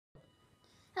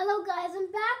Hello guys,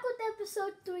 I'm back with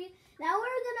episode 3. Now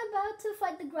we're about to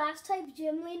fight the grass type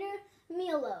gym leader,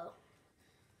 Milo.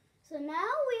 So now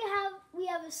we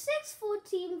have a 6 full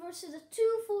team versus a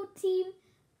 2 full team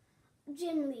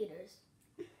gym leaders.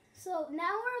 So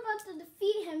now we're about to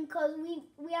defeat him because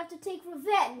we have to take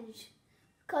revenge.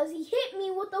 Because he hit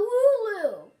me with a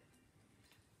wooloo.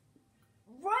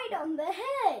 Right on the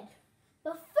head.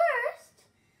 But first,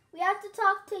 we have to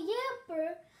talk to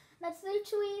Yamper. That's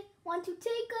literally want to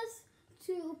take us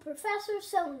to Professor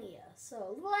Sonia.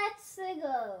 So let's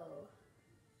go.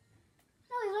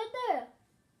 No, he's right there.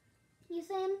 He's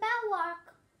saying bow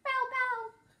walk. Bow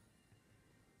bow.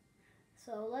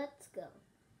 So let's go.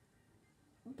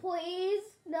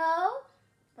 Please? No?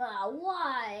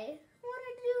 Why? I want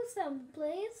to do something,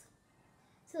 please.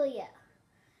 So yeah.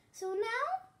 So now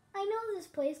I know this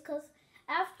place because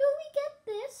after we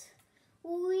get this,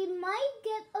 we might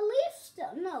get a leaf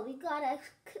stone. No, we got a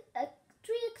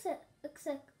tree X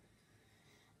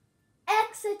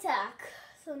attack.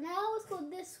 So now let's go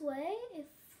this way. If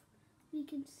we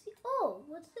can see. Oh,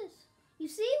 what's this? You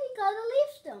see, we got a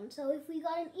leaf stone. So if we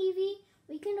got an Eevee,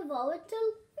 we can evolve it to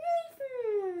leaf.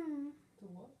 To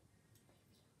what?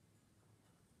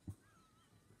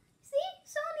 See,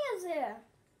 Sonia's there.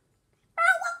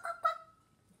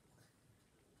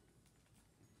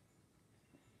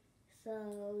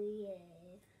 So,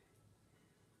 yeah.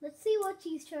 Let's see what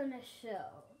she's trying to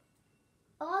show.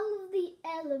 All of the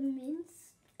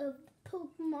elements of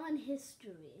Pokemon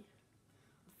history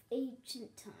of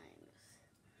ancient times.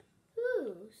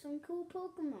 Ooh, some cool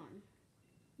Pokemon.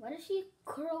 What is she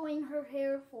curling her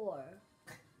hair for?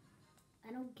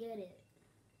 I don't get it.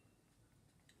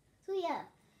 So, yeah.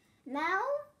 Now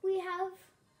we have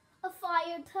a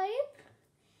fire type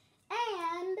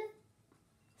and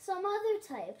some other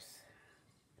types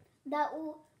that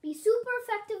will be super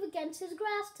effective against his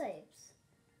grass types.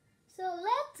 So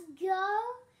let's go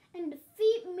and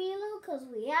defeat Milo because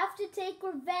we have to take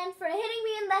revenge for hitting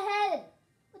me in the head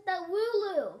with that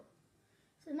wooloo.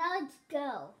 So now let's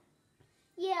go.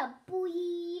 Yeah,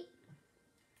 boy.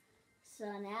 So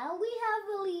now we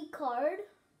have a lead card.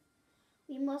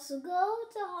 We must go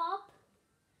to Hop.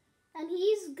 And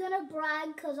he's gonna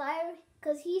brag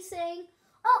because he's saying,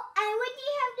 oh, I already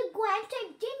have the grass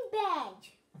type gym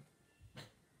badge.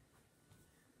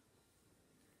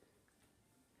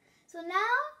 So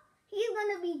now he's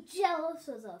gonna be jealous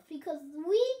of us because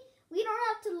we don't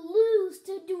have to lose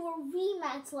to do a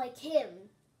rematch like him.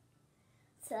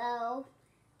 So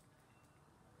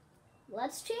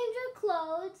let's change our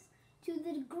clothes to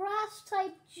the grass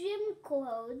type gym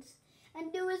clothes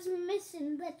and do his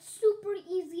mission that's super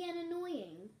easy and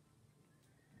annoying.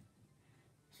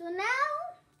 So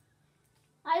now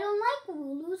I don't like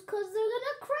wooloos because they're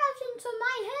gonna crash into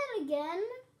my head again.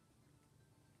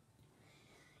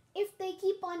 If they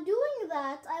keep on doing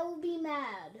that, I will be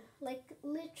mad. Like,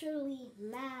 literally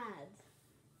mad.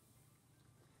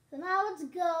 So now let's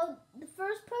go. The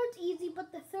first part's easy,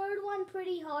 but the third one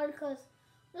pretty hard because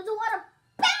there's a lot of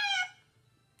bam!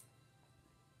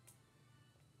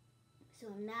 So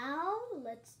now,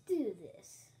 let's do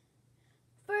this.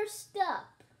 First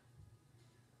up,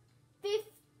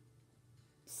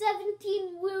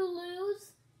 17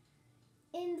 wooloos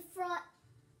in front.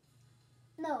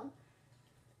 No.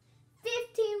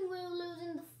 15 wooloos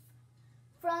in the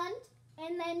front,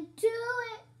 and then 2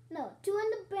 in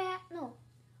the back. No.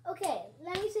 Okay,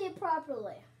 let me say it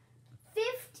properly. 15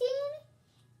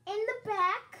 in the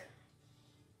back,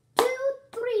 2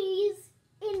 3s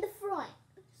in the front.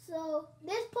 So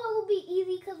this part will be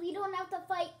easy because we don't have to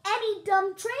fight any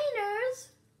dumb trainers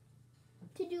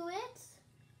to do it.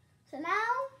 So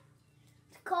now,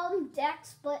 to call him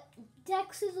Dex, but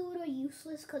Dex is a little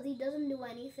useless because he doesn't do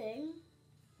anything.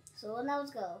 So now let's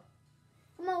go.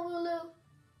 Come on, Wooloo.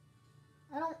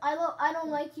 I don't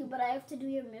like you, but I have to do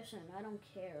your mission. I don't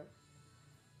care.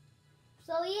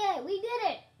 So yeah, we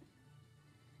did it.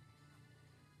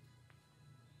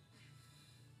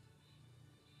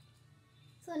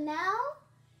 So now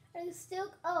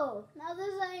now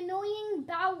there's an annoying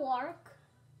Balwark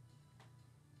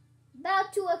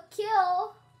about to a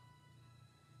kill.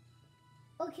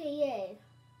 Okay, yay.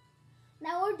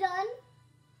 Now we're done.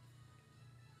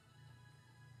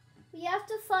 We have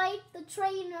to fight the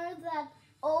trainer that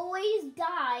always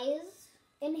dies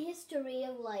in history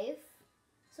of life.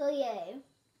 So yay.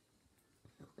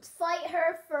 Let's fight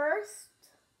her first.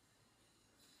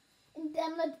 And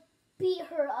then let's beat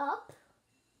her up.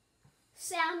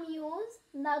 Samuels.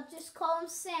 Now just call him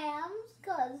Sam's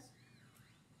because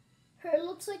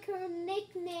looks like her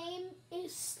nickname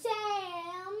is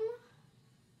Sam.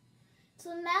 So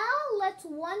now let's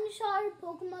one-shot our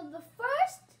Pokemon. But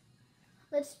first,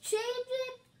 let's change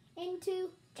it into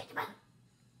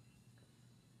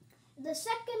the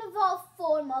second evolved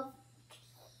form of.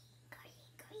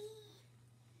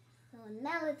 So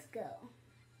now let's go.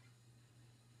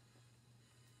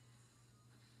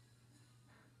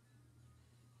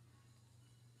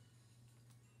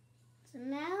 So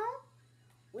now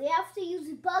we have to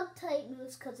use bug type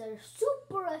moves because they're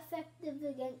super effective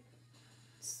against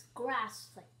grass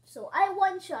type. So I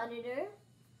one-shotted her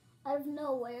out of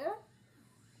nowhere.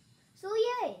 So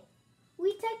yay!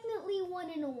 We technically won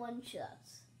in a one-shot.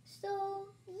 So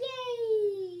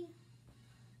yay!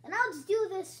 And now let's do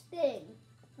this thing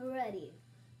already.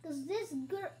 Because this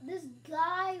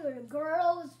guy or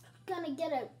girl is gonna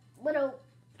get a little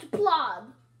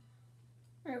blob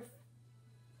on her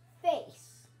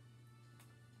face.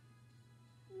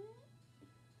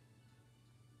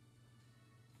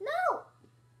 No!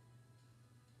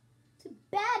 It's a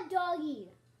bad doggy.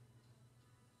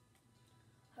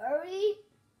 Hurry.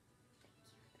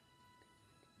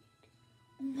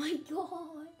 Oh my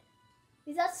god.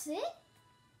 Is that it?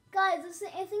 Guys,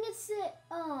 I think it's it.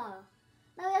 Now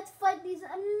we have to fight these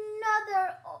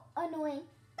another annoying.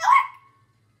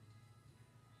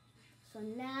 So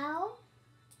now,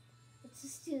 let's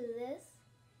just do this.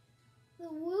 The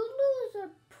Wooloos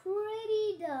are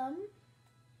pretty dumb.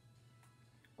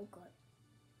 Oh god.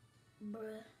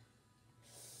 Bruh.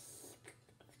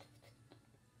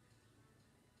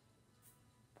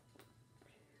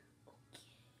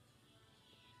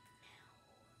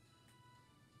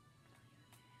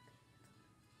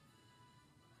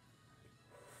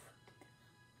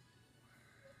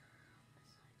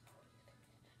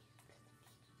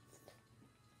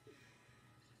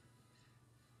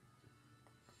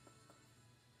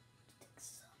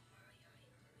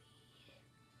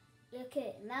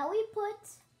 Okay, now we put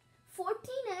 14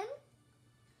 in.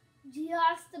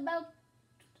 Just about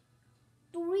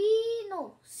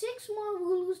 6 more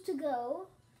Wooloos to go.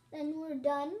 Then we're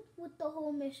done with the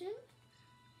whole mission.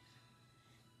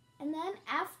 And then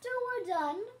after we're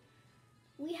done,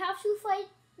 we have to fight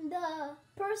the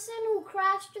person who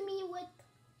crashed me with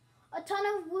a ton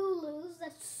of Wooloos.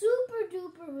 That's super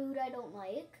duper rude, I don't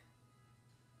like.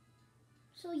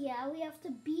 So yeah, we have to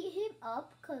beat him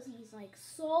up because he's like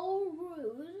so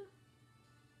rude.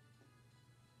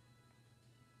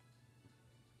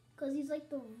 Because he's like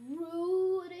the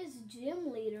rudest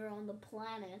gym leader on the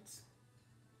planet.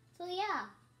 So yeah,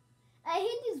 I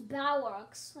hate these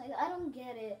Balrogs. Like, I don't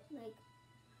get it. Like,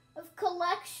 of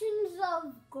collections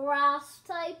of grass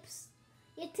types,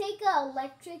 you take an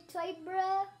electric type,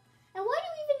 bruh. And why do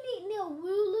we even need a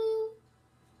Wooloo?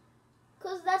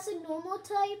 Because that's a normal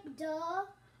type, duh.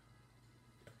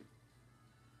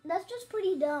 That's just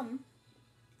pretty dumb.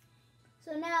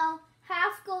 So now,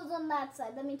 half goes on that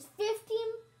side. That means 10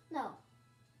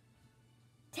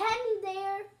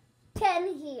 there,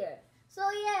 10 here. So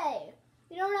yay.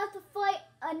 You don't have to fight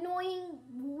annoying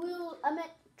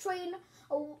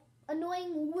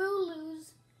annoying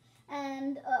Wooloos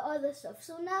and other stuff.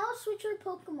 So now switch our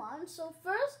Pokemon. So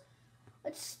first,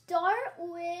 let's start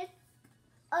with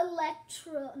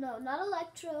Electro. No, not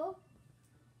Electro.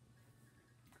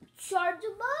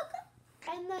 Charjabug.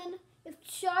 And then if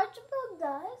Charjabug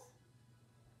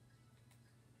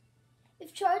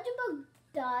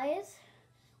dies,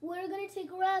 we're going to take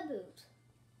Raboot.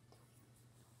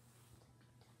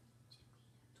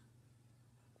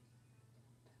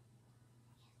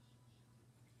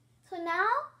 So now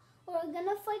we're going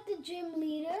to fight the gym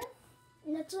leader.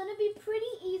 And it's going to be pretty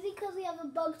easy because we have a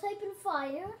bug type and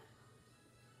fire.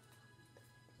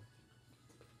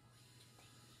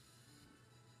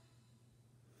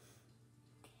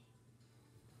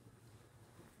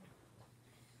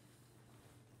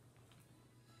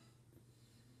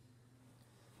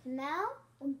 Now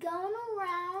we're going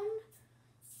around.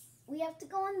 We have to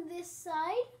go on this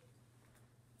side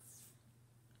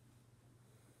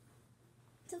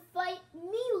to fight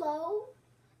Milo,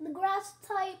 the grass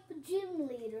type gym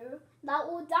leader that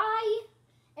will die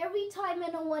every time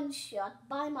in a one shot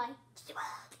by my.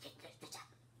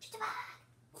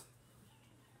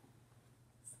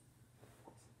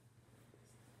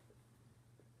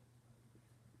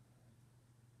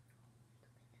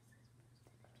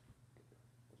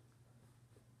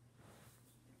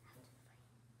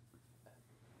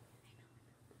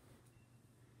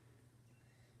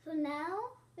 So now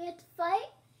we have to fight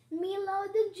Milo,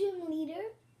 the gym leader.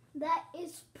 That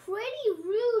is pretty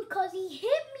rude because he hit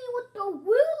me with the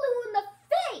Wooloo in the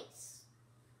face.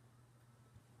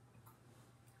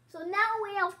 So now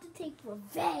we have to take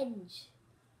revenge.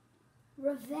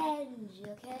 Revenge,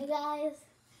 okay guys?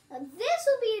 This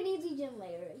will be an easy gym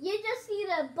later. You just need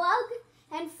a bug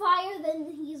and fire, then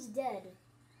he's dead.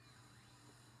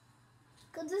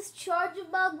 Because this charger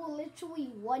bug will literally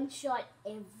one-shot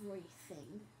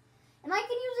everything. And I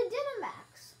can use a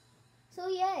Dynamax. So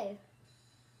yay.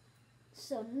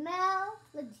 So now,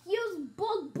 let's use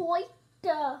Bug Boy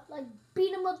to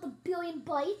beat him up a billion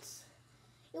bites.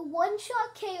 It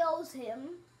one-shot KOs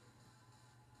him.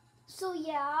 So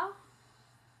yeah.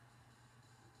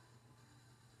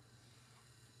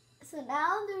 So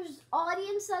now there's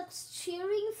audience that's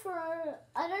cheering for,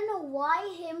 I don't know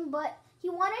why him, but he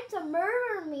wanted to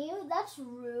murder me. That's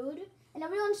rude. And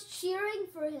everyone's cheering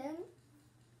for him.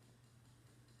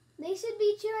 They should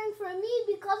be cheering for me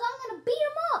because I'm going to beat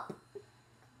him up.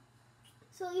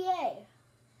 So yay.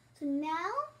 So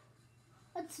now,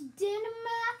 let's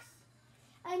Dynamax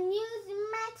and use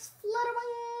Max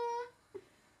Flutterbug.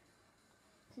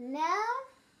 So now,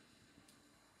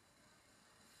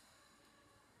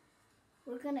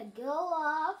 we're going to go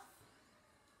off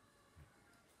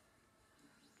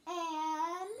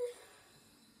and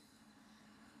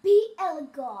beat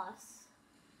Elagos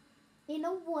in a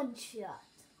one-shot.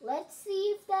 Let's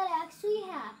see if that actually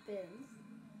happens.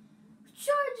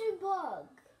 Charger Bug!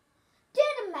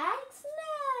 Dynamax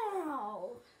now!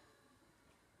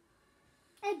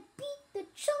 And beat the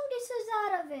chunguses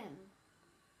out of him.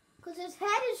 Because his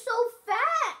head is so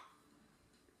fat.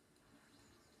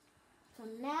 So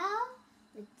now,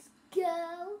 let's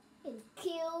go and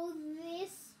kill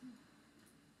this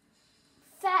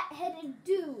fat-headed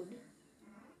dude.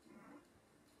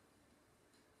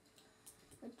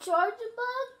 The Charger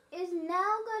Bug is now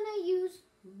gonna use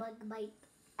Bug Bite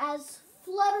as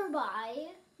Flutterby,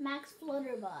 Max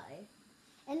Flutterby.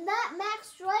 And that Max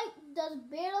Strike does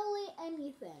barely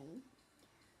anything.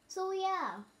 So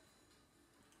yeah.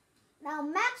 Now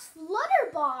Max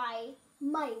Flutterby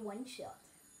might one-shot.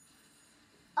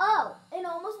 Oh, and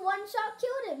almost one-shot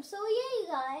killed him. So yay,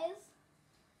 guys.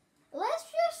 Let's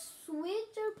just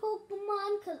switch our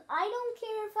Pokemon because I don't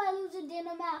care if I lose a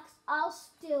Dynamax. I'll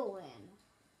still win.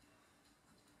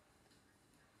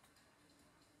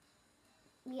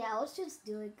 Yeah, let's just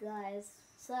do it, guys.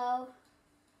 So,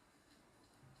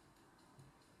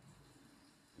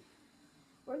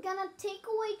 we're gonna take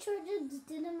away Charger's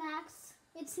Dynamax.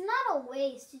 It's not a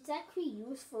waste. It's actually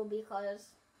useful because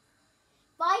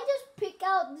if I just pick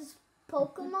out this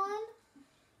Pokemon,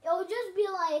 it'll just be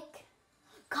like,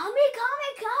 come here,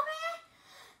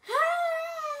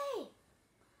 hey!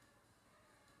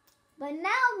 But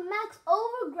now Max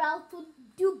Overgrowth would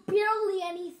do barely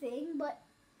anything, but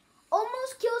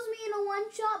almost kills me in a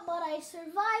one-shot, but I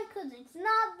survive because it's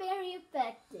not very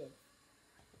effective.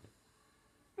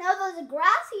 Now there's a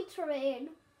grassy terrain.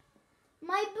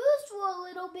 My boost will a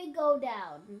little bit go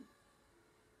down.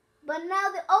 But now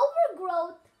the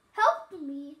overgrowth helped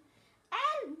me,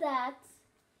 and that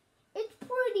it's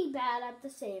pretty bad at the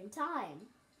same time.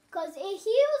 Because it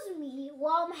heals me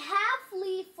while I'm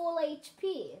halfly full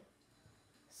HP.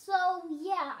 So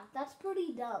yeah, that's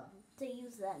pretty dumb to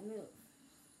use that move.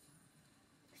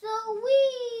 So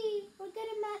we're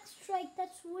getting Max Strike.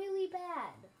 That's really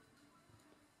bad.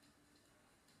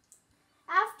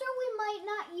 After we might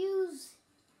not use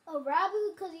a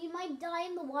Rabu because he might die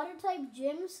in the water type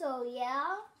gym. So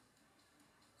yeah.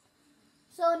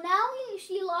 So now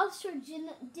she lost her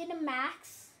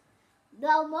Dynamax.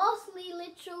 They'll mostly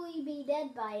literally be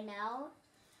dead by now.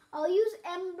 I'll use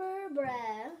Ember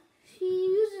Breath. She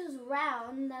uses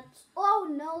Round. That's, oh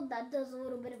no, that does a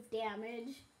little bit of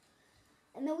damage.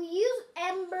 And then we use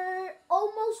Ember,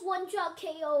 almost one-shot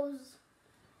KOs,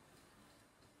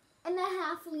 and a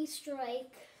halfly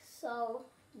strike. So,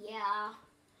 yeah,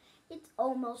 it's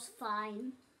almost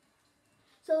fine.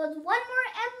 So it's one more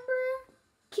Ember,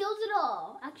 kills it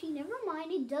all. Actually, never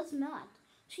mind, it does not.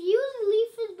 She uses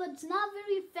Leafage, but it's not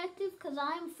very effective because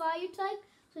I'm Fire type.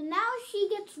 So now she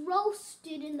gets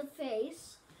roasted in the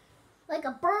face, like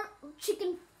a burnt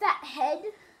chicken fat head.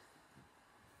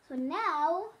 So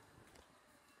now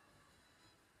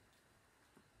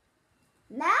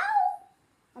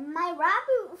my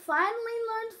Rabbit finally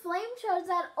learned Flame Charge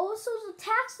that also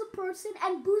attacks the person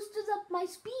and boosts up my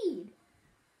speed.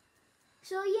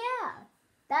 So yeah,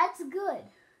 that's good.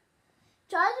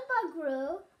 Chargeabug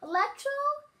grew, Electro,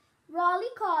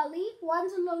 Raleigh Collie,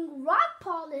 one's along Rock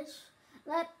Polish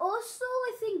that also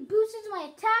I think boosts my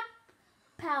attack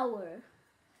power.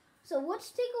 So let's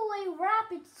take away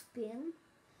Rapid Spin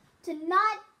to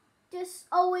not just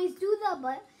always do that,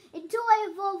 but until I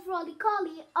evolve Raleigh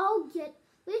Collie, I'll get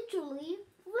literally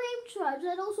Flame Charge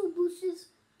that also boosts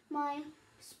my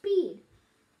speed.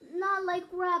 Not like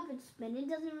Rapid Spin, it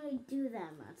doesn't really do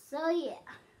that much. So yeah.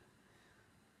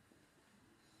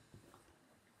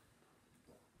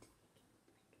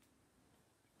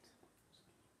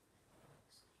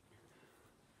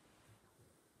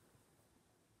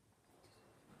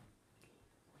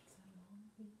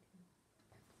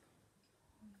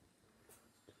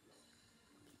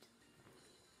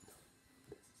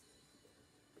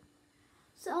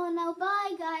 So now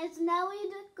bye guys. Now we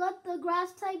got the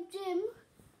grass type gym.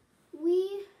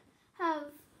 We have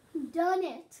done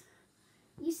it.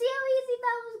 You see how easy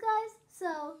that was, guys?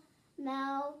 So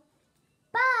now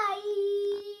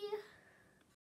bye.